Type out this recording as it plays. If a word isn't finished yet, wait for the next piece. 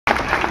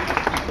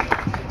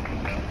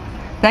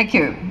Thank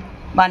you.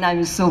 My name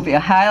is Sylvia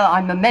Hale.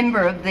 I'm a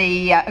member of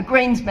a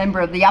Greens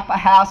member of the upper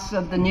house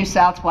of the New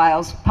South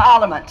Wales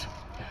Parliament.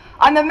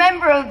 I'm a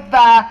member of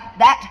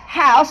that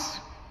house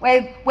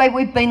where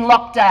we've been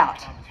locked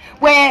out,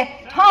 where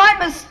time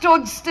has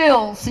stood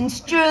still since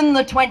June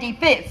the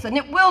 25th, and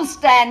it will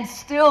stand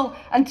still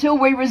until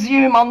we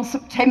resume on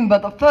September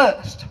the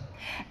 1st.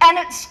 And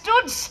it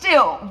stood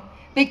still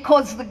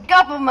because the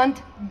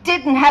government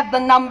didn't have the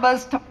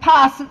numbers to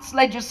pass its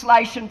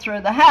legislation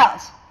through the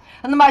House.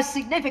 And the most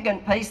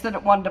significant piece that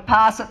it wanted to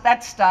pass at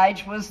that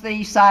stage was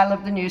the sale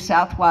of the New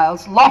South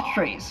Wales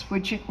lotteries,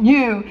 which it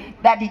knew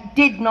that it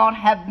did not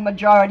have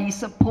majority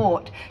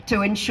support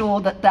to ensure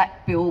that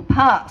that bill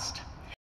passed.